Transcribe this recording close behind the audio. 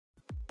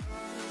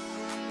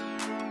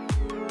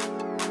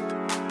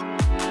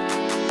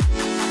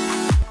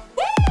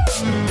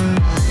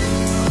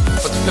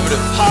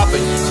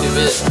poppin'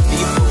 YouTube? It is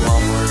here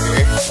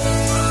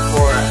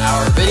for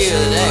our video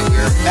today.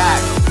 We are back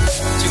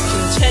to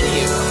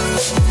continue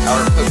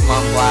our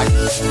Pokemon Black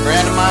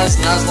Randomized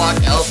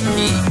Nuzlocke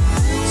LP.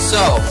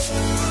 So,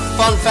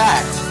 fun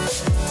fact,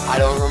 I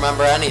don't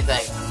remember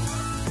anything.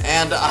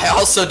 And I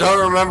also don't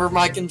remember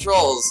my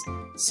controls.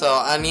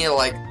 So I need to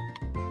like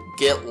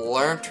get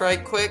learned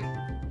right quick.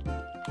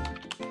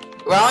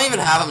 Well, I don't even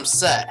have them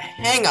set.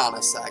 Hang on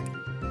a sec.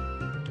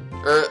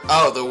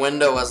 Oh, the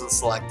window wasn't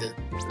selected.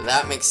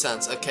 That makes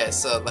sense. Okay,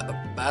 so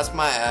that's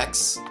my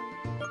X.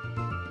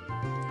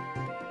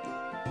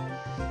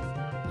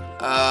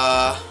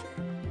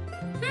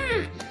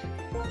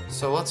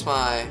 So what's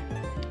my...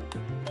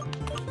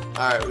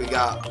 Alright, we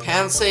got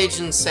Pansage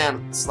and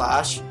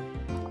Sandslash.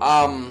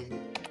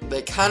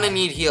 They kind of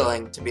need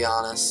healing, to be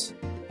honest.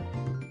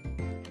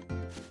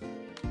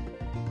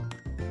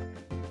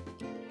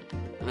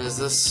 And is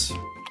this...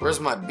 Where's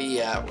my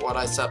B at? What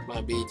I set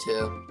my B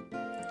to?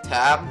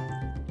 Tab?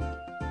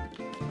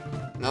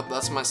 Nope,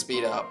 that's my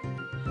speed up.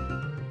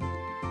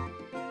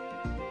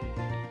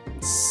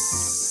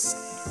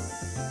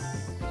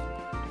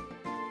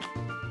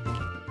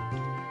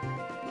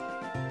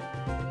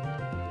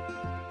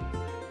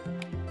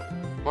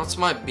 What's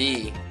my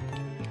B?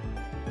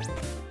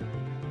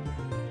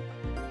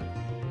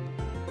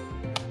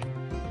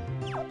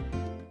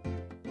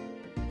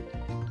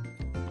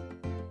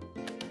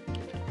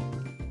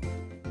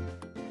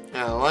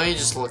 Let me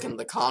just look in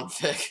the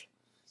config,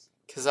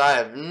 because I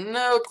have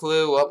no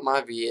clue what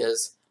my V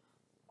is.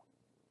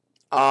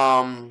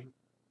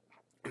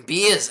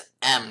 B is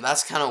M.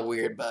 That's kind of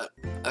weird, but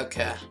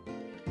okay.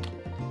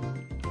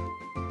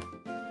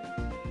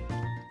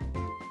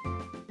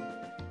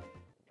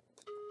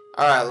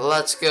 Alright,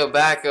 let's go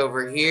back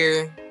over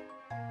here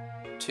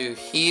to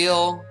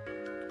heal.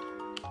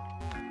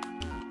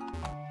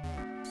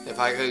 If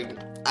I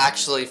could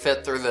actually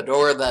fit through the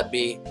door, that'd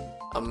be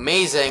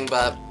amazing,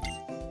 but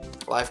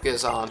life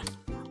goes on.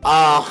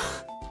 Alright,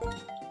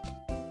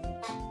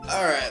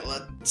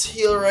 let's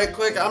heal right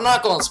quick. I'm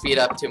not going to speed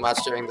up too much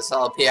during this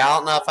LP. I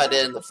don't know if I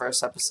did in the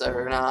first episode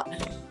or not.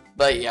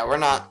 But yeah, we're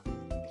not...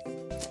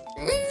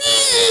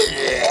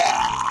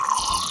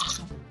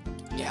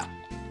 Yeah.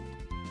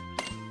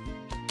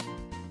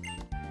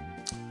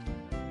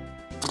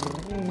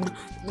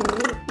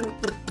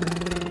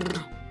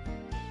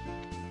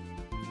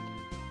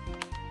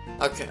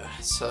 Okay,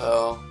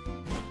 so...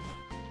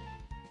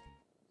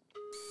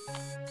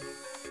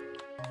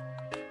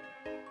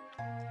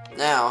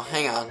 Now,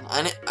 hang on.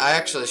 I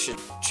actually should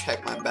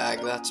check my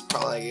bag. That's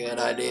probably a good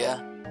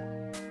idea.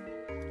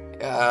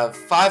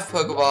 5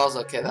 Pokeballs.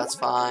 Okay, that's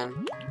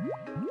fine.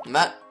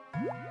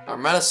 Our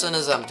medicine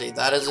is empty.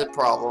 That is a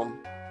problem.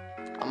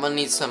 I'm gonna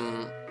need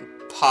some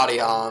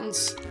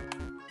Potions.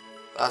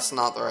 That's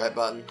not the right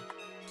button.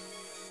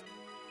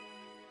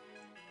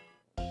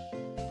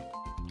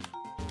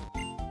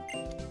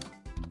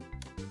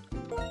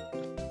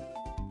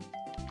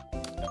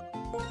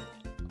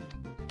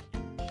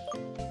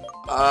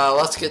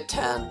 Let's get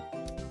 10.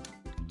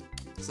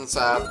 Since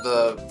I have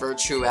the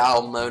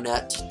Virtual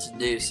Monet to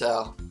do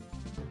so.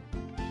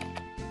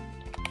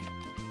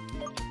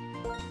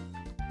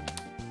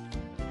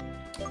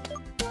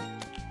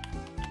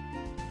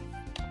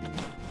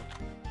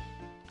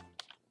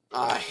 Oh,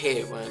 I hate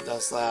it when it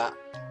does that.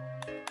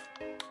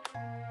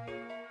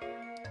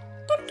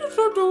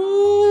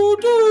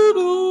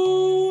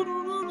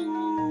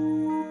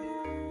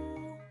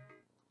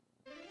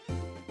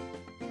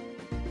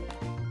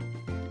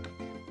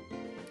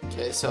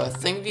 Okay, so I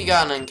think we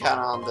got an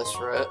encounter on this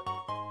route.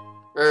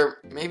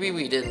 Or maybe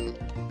we didn't.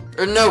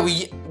 Or no,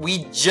 we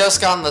just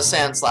got in the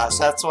Sandslash.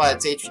 That's why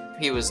its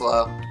HP was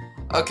low.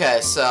 Okay,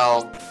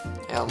 so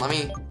yeah, let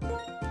me.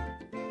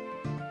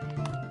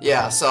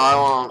 Yeah, so I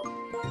won't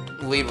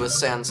lead with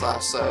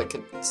Sandslash, so I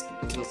can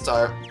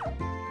start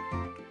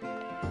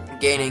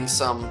gaining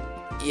some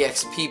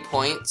EXP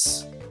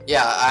points.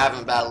 Yeah, I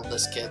haven't battled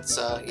this kid,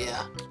 so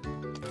yeah.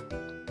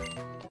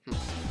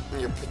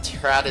 Your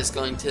Patrat is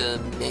going to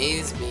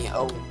amaze me.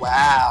 Oh,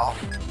 wow.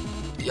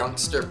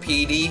 Youngster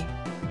PD.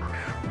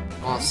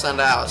 I'll send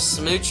out a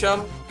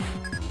Smoochum.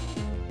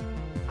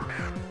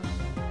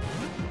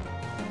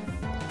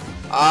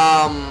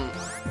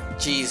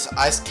 Geez,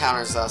 ice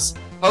counters us.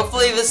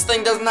 Hopefully this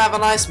thing doesn't have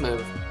an ice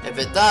move. If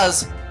it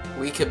does,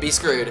 we could be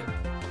screwed.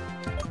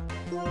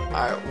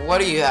 Alright,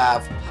 what do you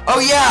have? Oh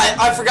yeah,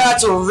 I forgot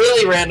to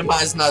really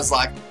randomize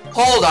Nuzlocke.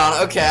 Hold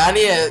on, okay, I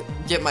need to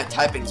get my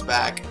typings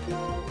back.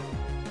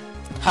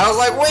 I was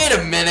like, wait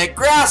a minute,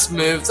 grass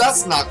moves,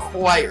 that's not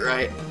quite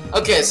right.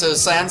 Okay, so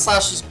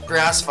Sandslash is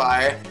grass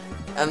fire,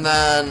 and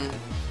then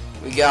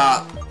we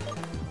got...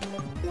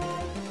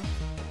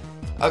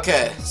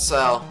 Okay,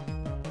 so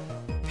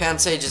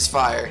Pansage is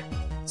fire.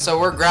 So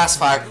we're grass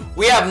fire.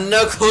 We have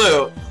no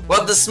clue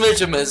what the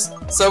Smoochum is,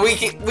 so we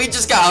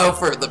just gotta hope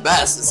for the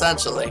best,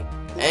 essentially.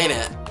 Ain't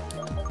it?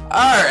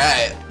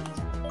 Alright.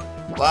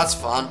 Well, that's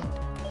fun.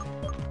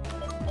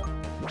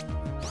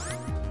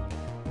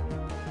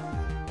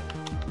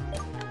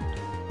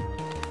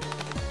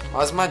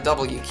 Why is my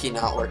W key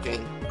not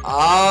working?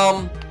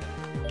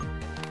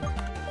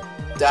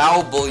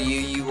 W,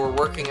 you were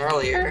working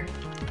earlier.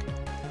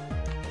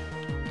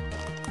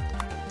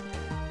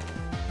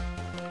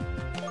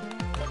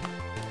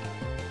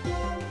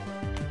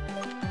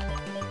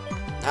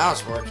 Now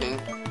it's working.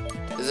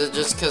 Is it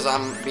just because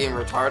I'm being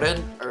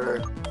retarded?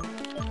 Or...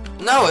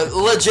 No, it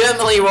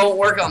legitimately won't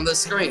work on the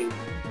screen.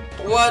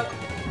 What?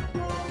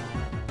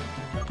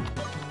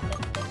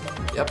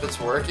 Yep, it's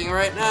working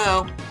right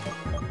now.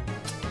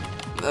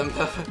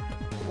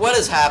 What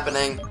is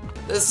happening?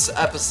 This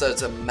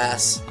episode's a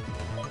mess.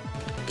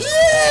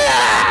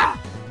 Yeah!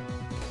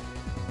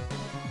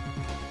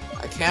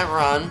 I can't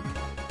run.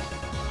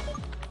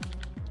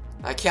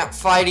 I can't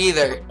fight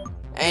either.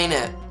 Ain't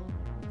it?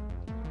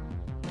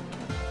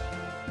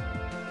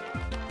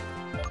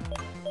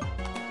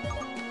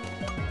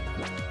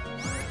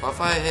 What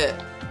if I hit?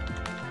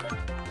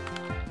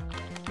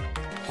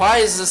 Why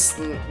is this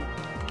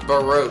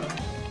Baroque?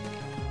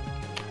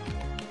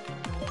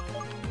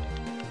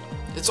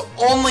 It's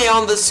only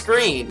on the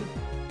screen.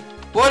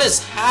 What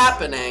is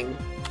happening?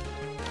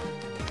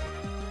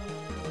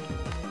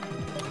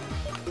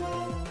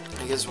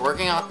 I guess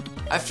working on...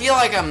 I feel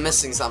like I'm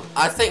missing something.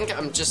 I think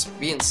I'm just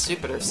being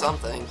stupid or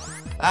something.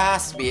 That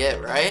has to be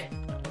it, right?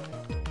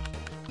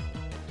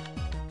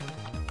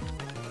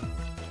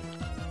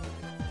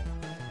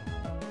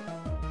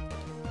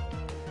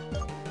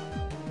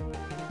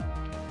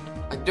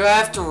 Like, do I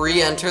have to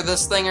re-enter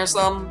this thing or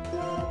something?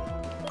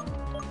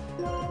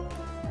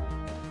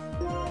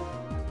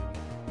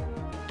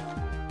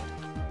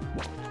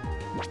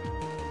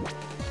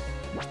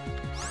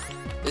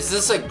 Is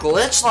this a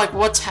glitch? Like,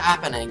 what's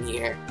happening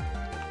here?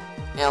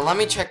 Yeah, let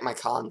me check my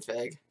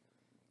config.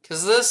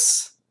 Cause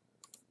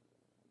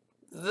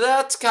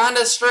that's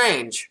kinda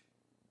strange.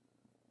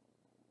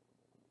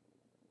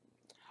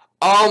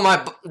 Oh,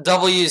 my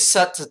W's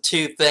set to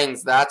 2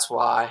 things, that's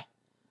why.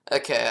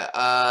 Okay,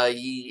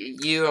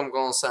 you I'm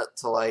gonna set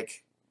to,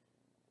 like,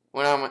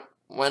 when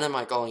am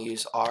I gonna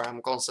use R?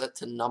 I'm gonna set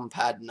to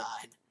numpad 9.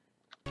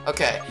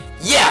 Okay,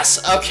 yes,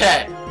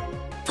 okay.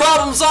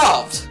 Problem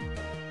solved!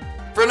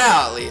 For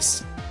now, at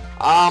least.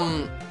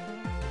 I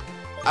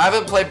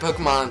haven't played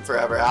Pokemon in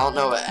forever. I don't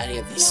know what any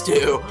of these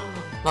do.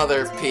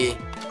 Mother of P.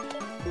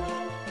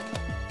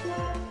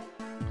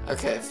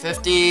 Okay,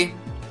 50.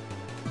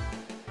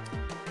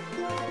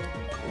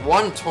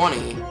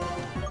 120.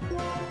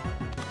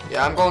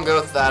 Yeah, I'm gonna go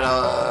with that,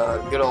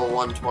 good old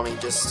 120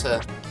 just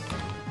to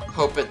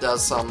hope it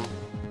does some.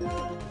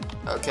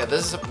 Okay,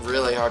 this is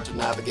really hard to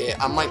navigate.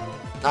 I'm like,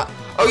 not.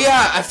 Oh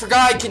yeah, I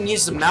forgot I can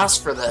use the mouse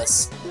for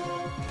this.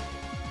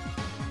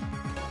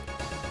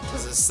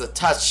 Because it's the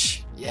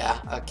touch. Yeah,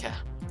 okay.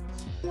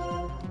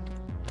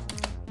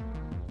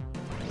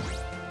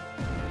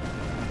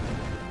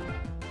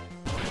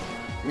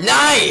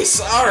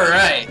 Nice!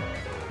 Alright.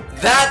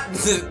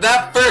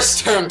 That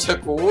first turn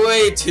took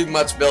way too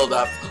much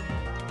build-up.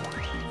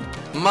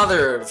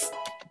 Mother of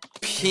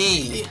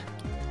P.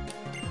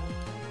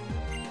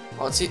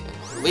 Let's see.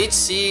 Leech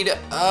Seed,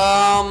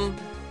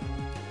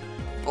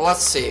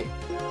 let's see.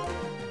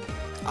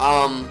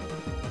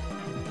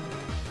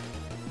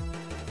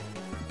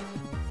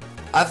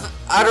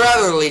 I'd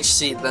rather Leech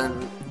Seed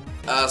than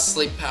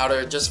Sleep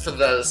Powder just for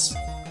those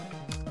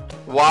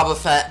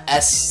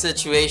Wobbuffet-esque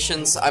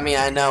situations. I mean,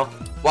 I know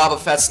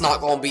Wobbuffet's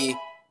not gonna be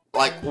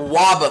like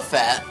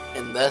Wobbuffet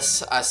in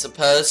this, I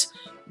suppose,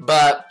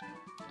 but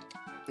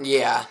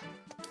yeah.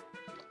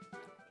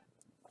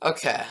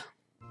 Okay.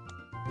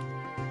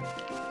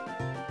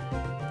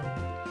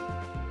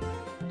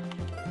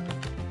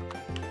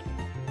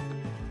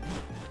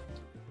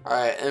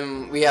 Alright,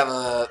 and we have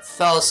a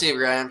Fallacy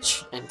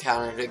Ranch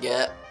encounter to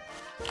get.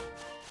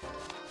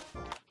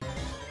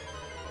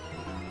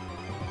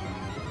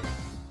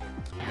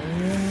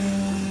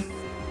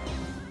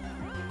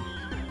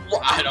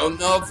 Well, I don't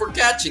know if we're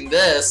catching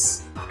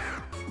this.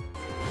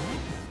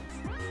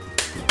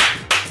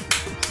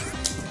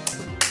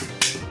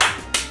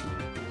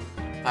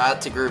 I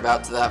had to groove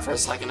out to that for a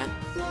second.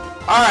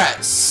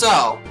 Alright,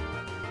 so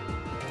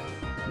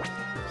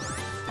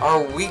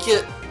our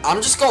weakest... I'm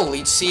just gonna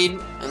Leech Seed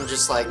and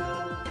just like,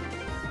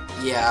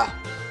 yeah.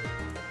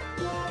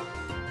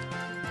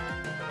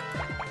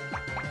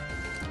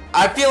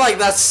 I feel like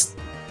that's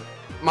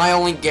my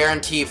only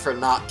guarantee for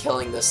not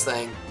killing this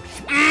thing.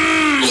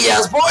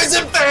 Yes,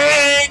 Poison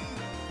Fang!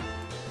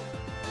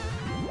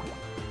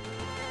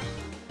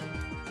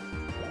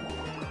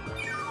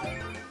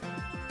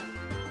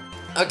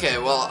 Okay,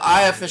 well,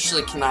 I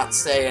officially cannot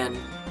stay in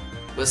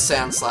with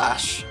Sand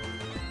Slash.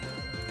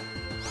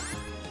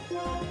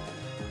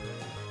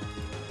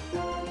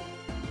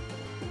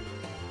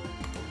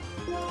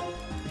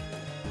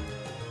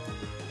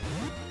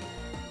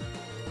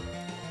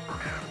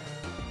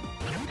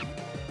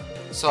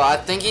 So I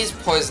think he's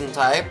poison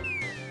type.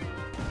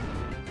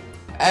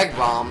 Egg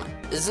Bomb.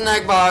 Is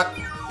Egg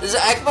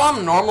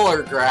Bomb normal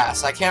or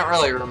grass? I can't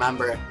really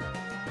remember.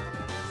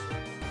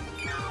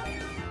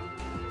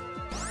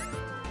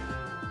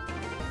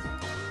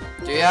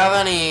 Do you have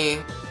any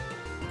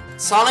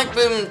Sonic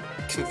Boom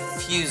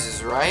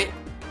confuses, right?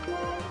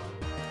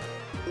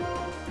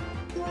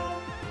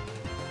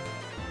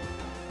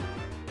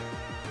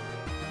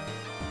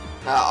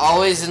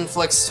 Always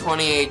inflicts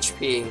 20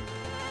 HP.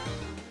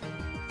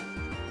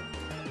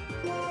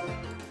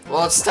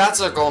 Well, its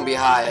stats are going to be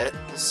high,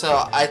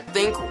 so I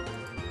think...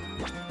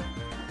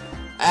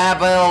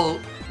 but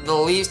the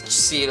Leech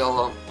Seed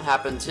will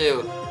happen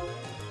too.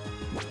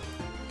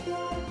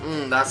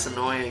 That's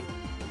annoying.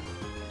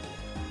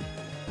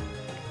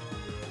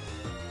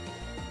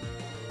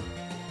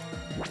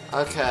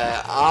 Okay,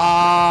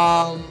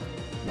 how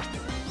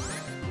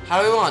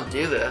do we want to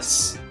do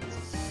this?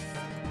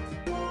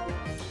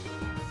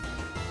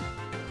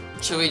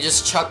 Should we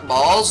just chuck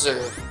balls,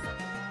 or...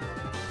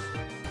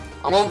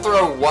 I'm gonna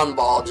throw one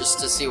ball just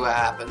to see what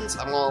happens.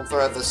 I'm gonna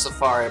throw the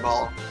Safari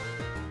ball.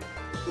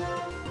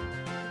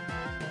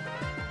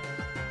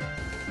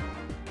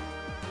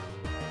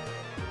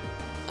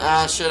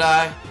 Should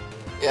I?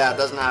 Yeah, it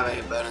doesn't have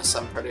any bonus,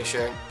 I'm pretty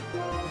sure.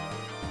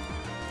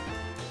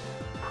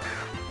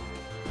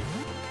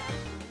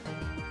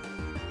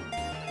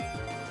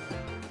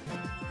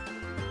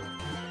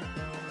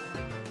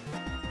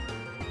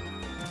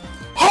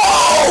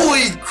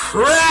 Holy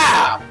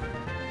crap!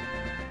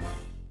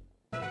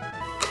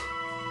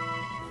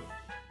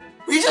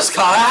 We just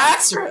caught a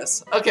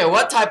Haxorus! Okay,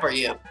 what type are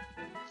you?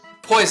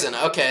 Poison.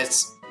 Okay,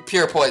 it's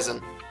pure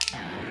poison.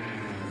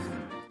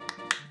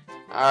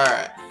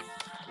 Alright.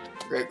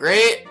 Great,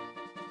 great.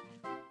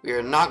 We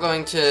are not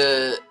going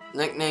to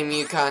nickname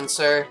you, kind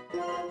sir.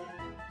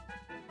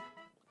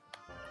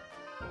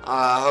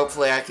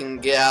 Hopefully I can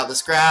get out of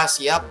this grass.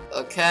 Yep,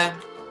 okay.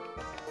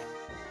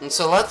 And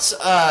so let's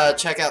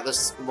check out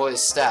this boy's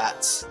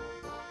stats.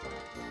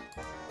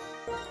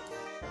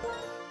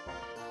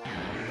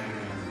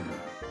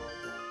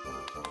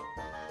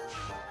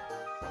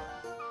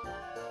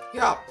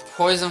 Yeah,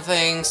 Poison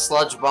Fang,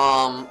 Sludge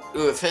Bomb.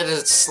 Ooh, if it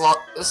is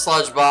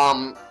Sludge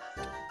Bomb,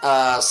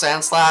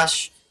 Sand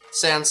Slash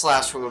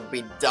would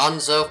be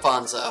Dunzo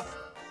Funzo.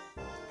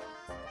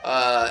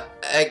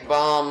 Egg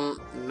Bomb,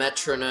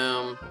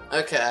 Metronome.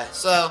 Okay,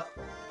 so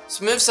this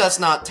moveset's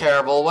not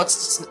terrible.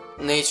 What's its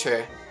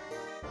nature?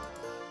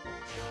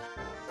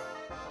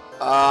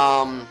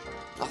 I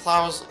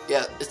thought it was,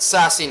 yeah, it's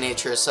Sassy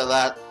nature, so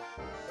that,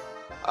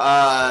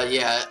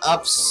 yeah, it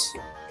ups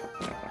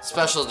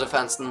special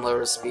defense and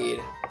lower speed.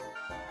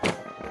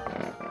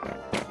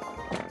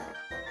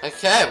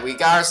 Okay, we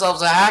got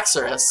ourselves a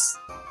Haxorus.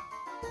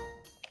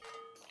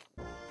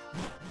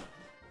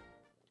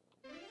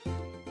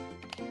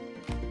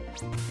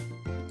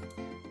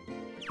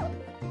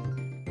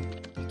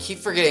 I keep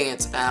forgetting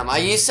it's M. I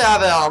used to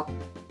have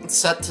it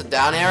set to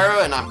down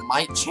arrow, and I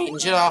might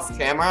change it off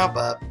camera,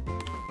 but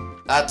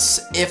that's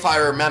if I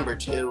remember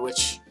to,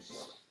 which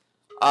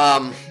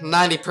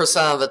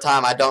 90% of the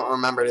time I don't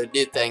remember to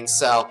do things,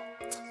 so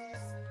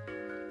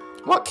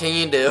what can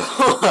you do?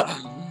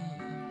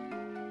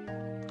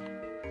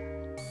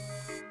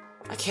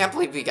 I can't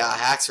believe we got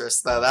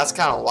Haxorus though, that's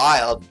kind of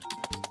wild.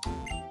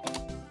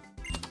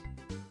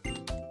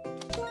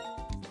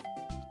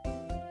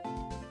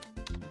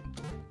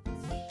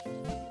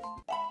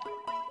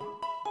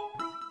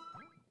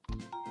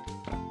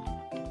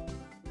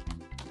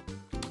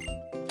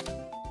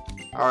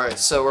 Alright,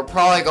 so we're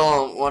probably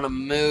going to want to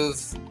move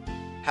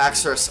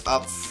Haxorus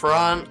up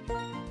front.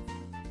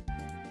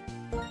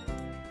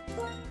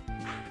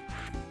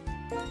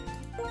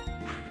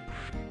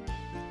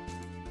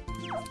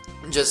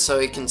 Just so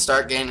he can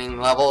start gaining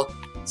level.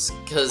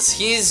 Because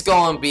he's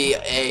going to be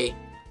a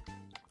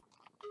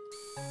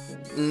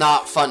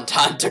not fun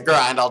time to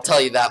grind, I'll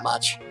tell you that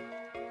much.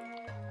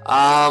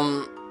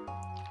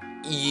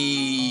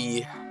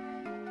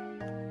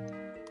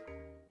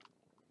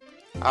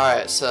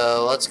 Alright,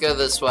 so let's go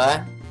this way.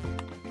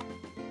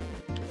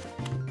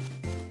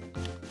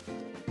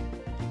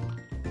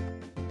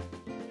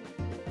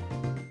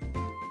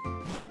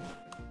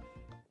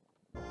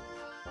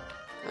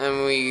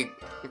 And we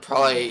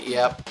probably,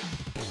 yep.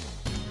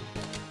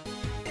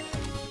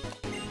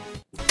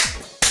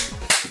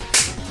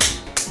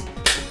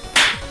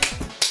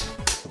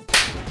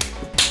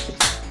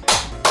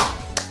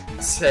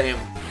 Same.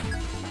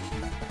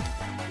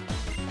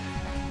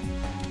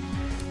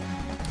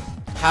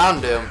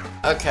 Houndoom.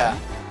 Okay.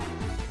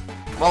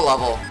 What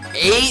level?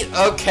 8?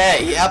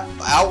 Okay, yep,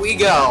 out we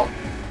go.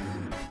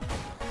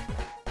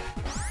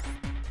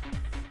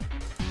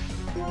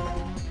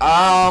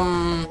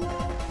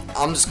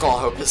 I'm just gonna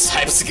hope his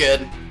type's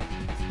good.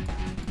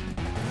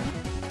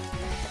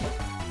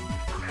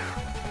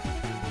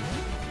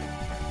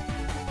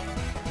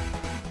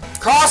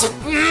 Cross!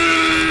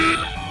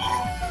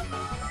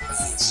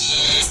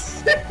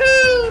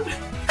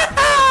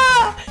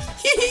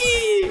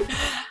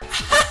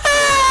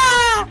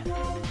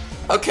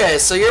 Okay,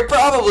 so you're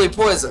probably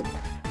poison.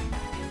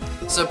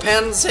 So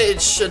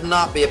Pansage should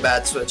not be a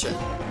bad switch in.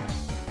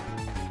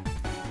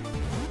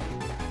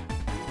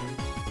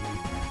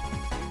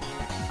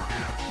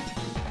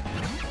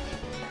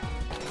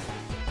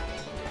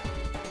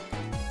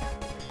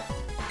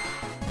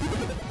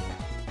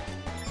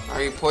 Are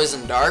Are you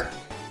poison dark?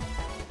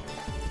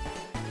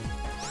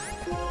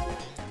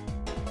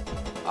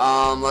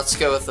 Let's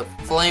go with the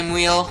flame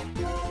wheel.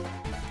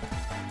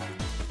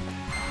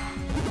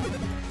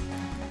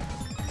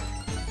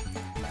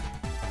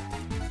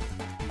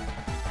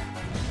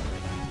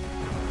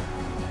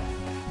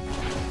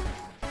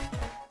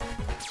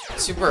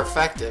 Super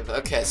effective.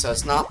 Okay, so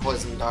it's not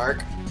poison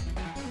dark.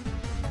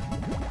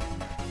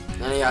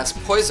 Then he has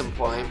poison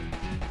point.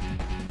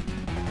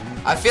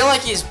 I feel like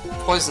he's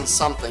poison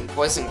something.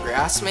 Poison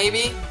grass,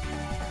 maybe?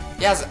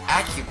 He has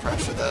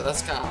acupressure, though.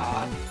 That's kind of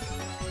odd.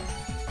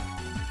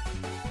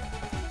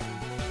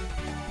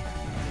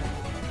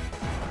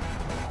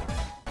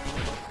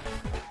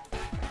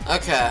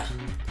 Okay.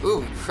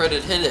 Ooh,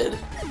 critted hitted.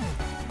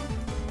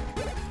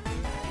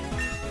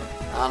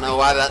 I don't know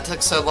why that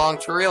took so long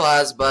to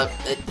realize, but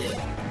it did.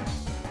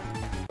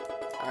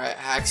 Alright,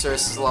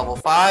 Haxorus is level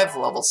 5,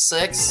 level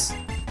 6.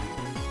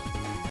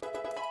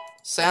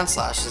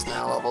 Sandslash is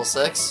now level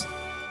 6.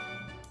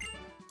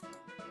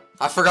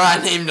 I forgot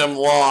I named him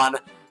Lawn.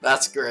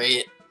 That's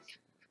great.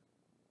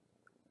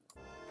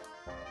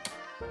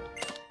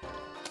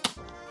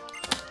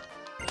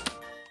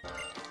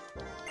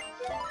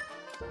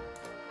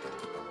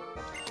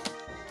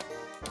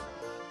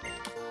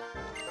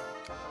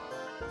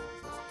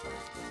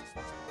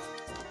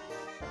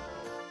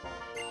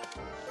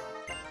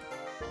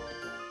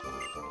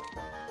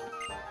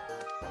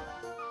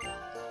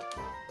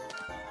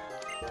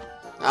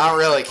 I don't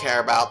really care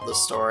about the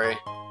story,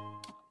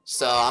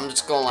 so I'm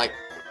just gonna like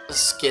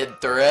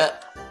skid through it,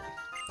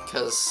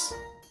 cause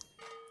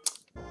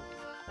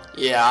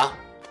yeah,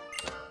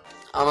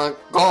 I'm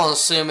gonna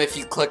assume if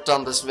you clicked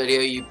on this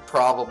video you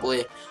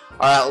probably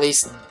are at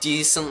least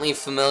decently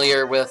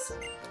familiar with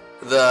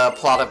the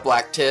plot of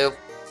Black 2,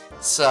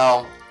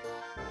 so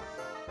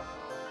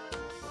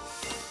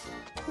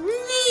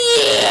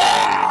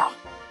yeah.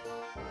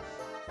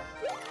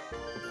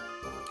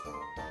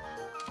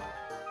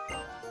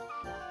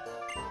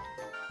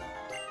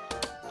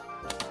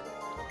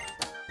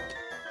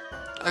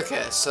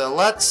 Okay, so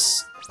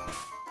let's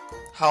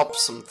help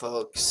some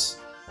folks.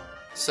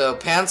 So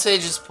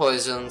Pansage is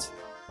poisoned,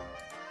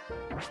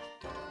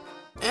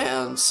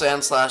 and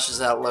Sandslash is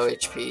at low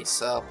HP,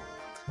 so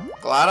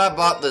glad I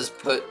bought those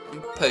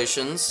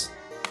potions.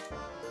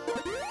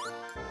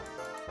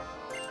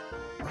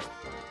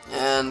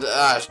 And,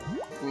 yeah,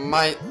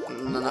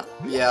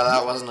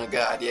 that wasn't a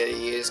good idea to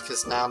use,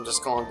 because now I'm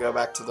just going to go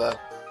back to the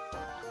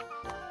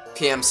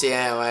PMC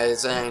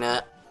anyways, ain't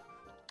it?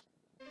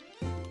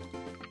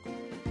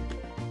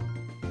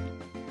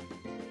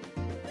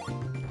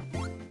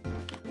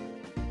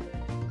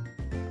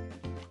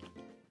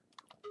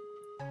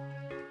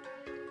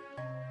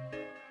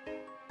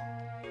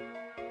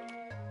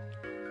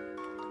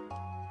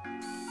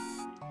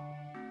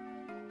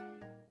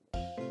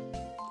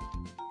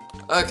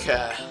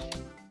 Okay.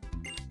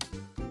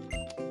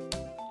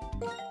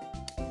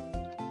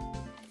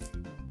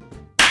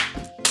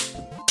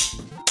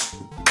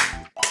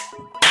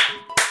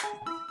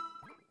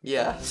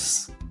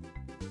 Yes.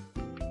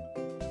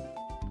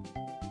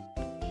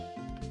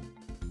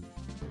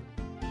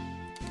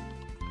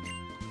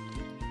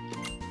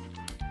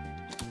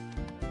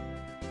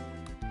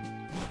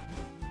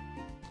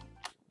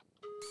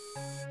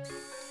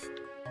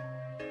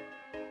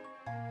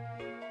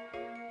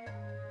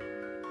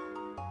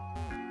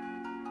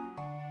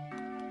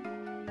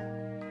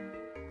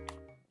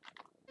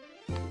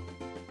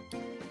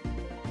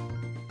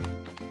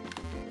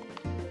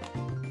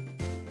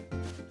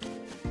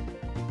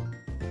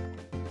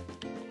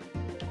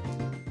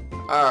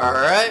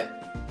 Alright,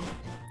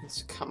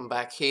 let's come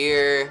back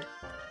here,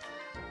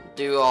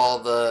 do all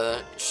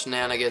the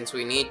shenanigans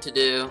we need to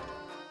do.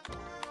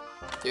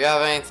 Do you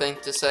have anything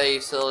to say,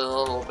 you silly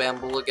little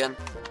bamboo again?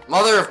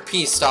 Mother of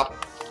Peace, stop.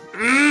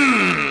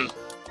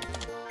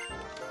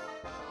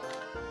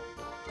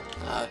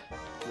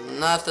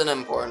 Nothing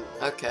important.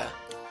 Okay.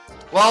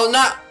 Well,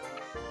 not...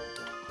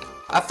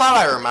 I thought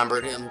I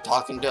remembered him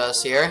talking to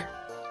us here.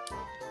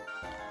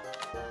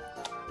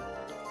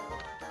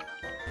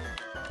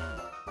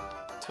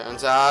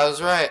 Turns out I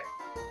was right.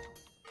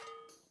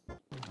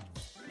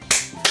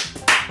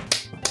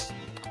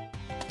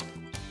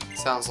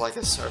 Sounds like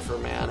a surfer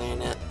man,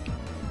 ain't it?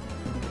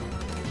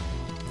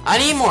 I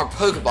need more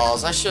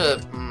Pokeballs. I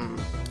should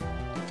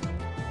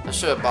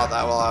have bought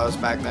that while I was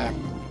back there.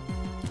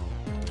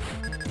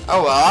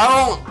 Oh well, I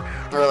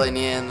don't really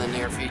need it in the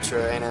near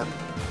future, ain't it?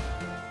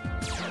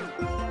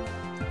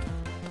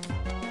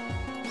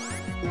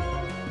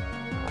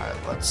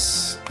 Alright,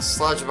 let's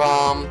Sludge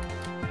Bomb.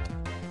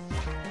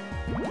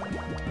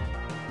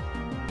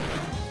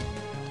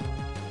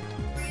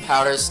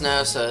 Powder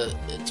Snow, so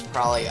it's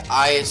probably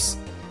ice.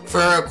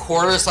 For a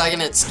quarter second,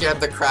 it scared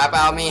the crap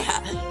out of me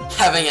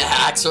having a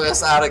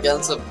Haxorus out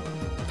against a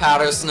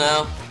Powder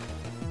Snow.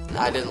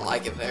 I didn't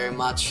like it very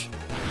much.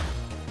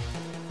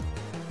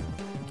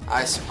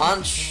 Ice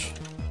Punch.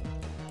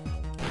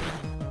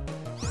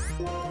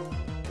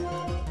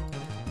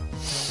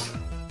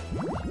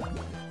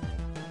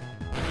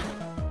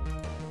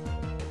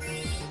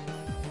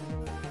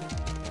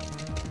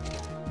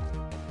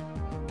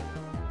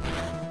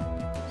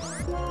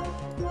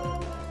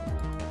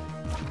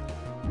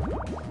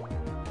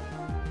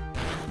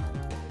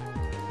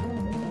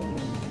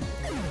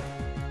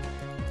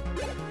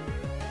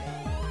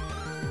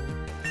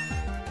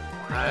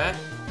 Alright.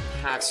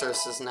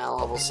 Haxorus is now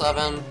level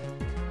 7.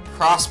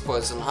 Cross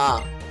Poison,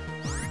 huh?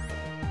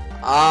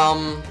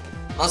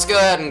 Let's go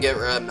ahead and get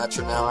rid of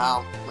Metronome.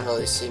 I don't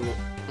really see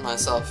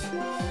myself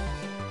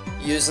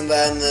using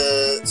that in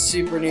the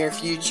super near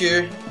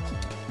future.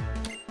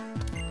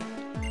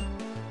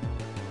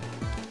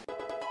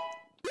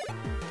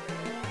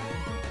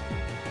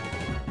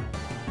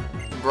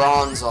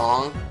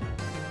 Bronzong.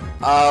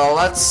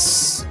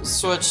 Let's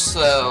switch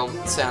so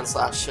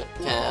Sandslash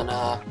can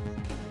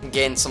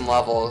gain some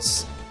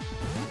levels.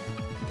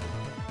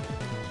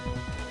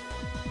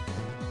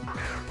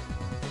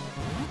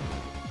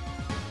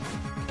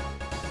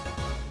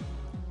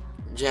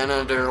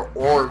 Janitor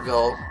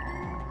Orville.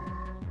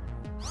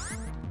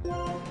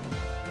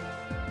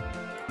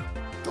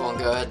 We'll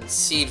go ahead and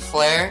Seed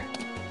Flare.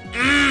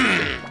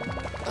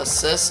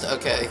 Assist.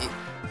 Okay.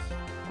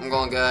 I'm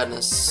going to go ahead and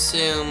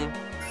assume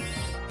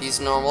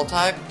he's normal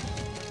type.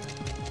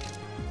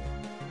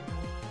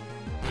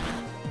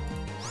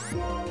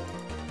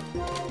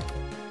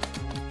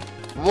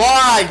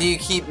 Why do you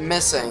keep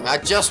missing? I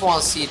just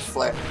want Seed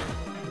Flare.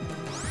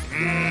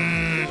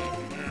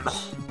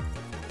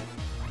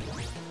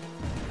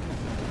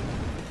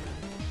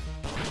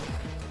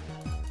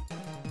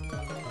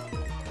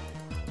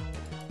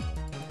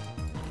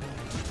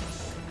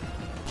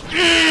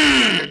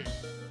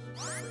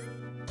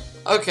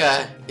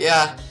 Okay,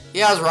 yeah, he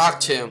has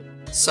Rock Tomb,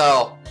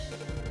 so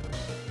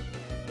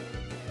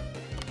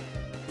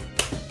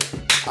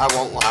I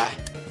won't lie.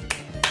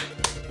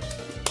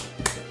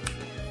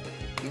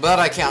 But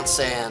I can't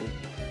Sand.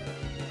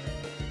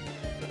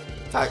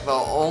 In fact, the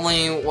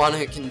only one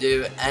who can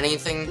do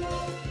anything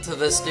to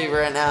this dude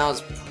right now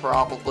is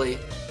probably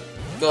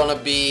gonna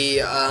be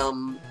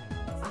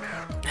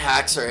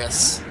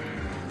Haxorus.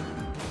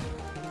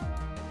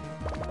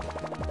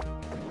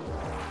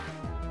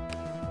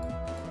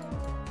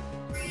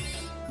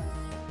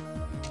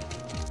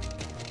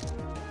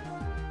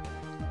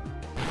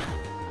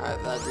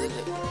 Alright, that did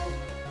it.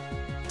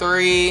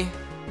 3.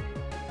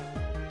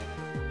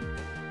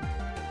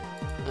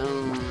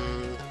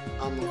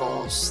 I'm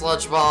going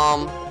Sludge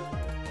Bomb.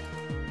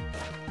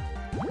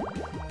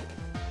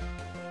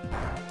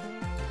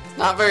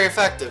 Not very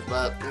effective,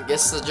 but it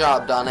gets the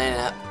job done, ain't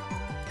it?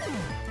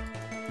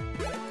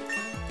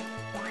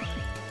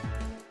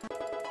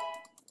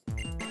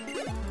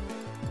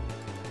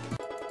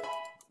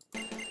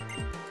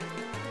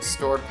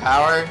 Stored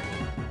power.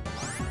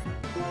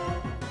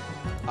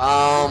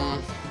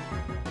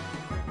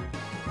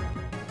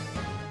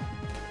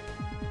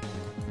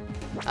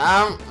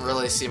 I don't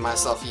really see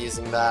myself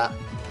using that.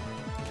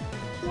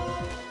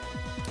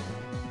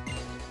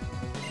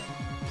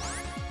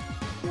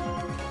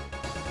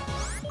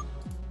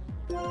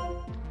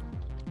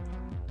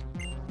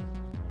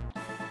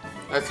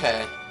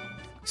 Okay.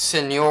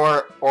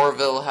 Senor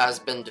Orville has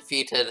been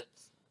defeated.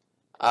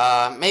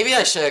 Maybe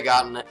I should have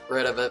gotten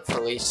rid of it for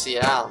Leech Seed.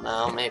 I don't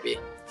know, maybe.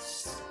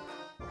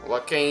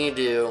 What can you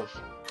do?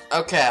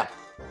 Okay.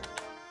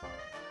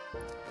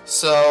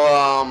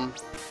 So,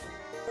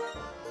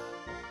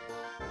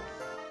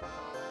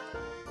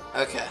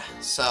 okay,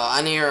 so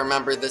I need to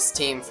remember this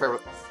team for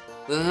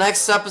the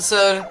next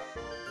episode.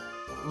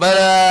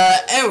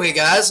 But, anyway,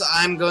 guys,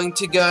 I'm going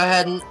to go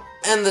ahead and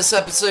end this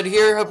episode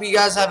here. Hope you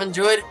guys have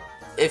enjoyed.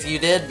 If you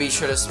did, be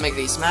sure to smack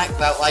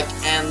that like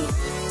and,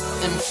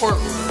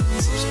 importantly,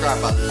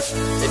 subscribe button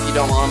if you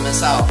don't want to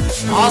miss out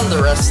on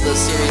the rest of the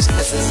series,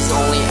 because this is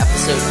only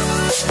episode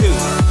 2.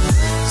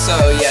 So,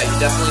 yeah, you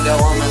definitely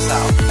don't want to miss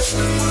out.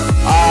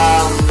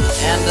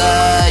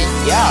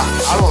 Yeah,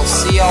 I will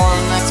see y'all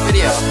in the next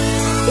video.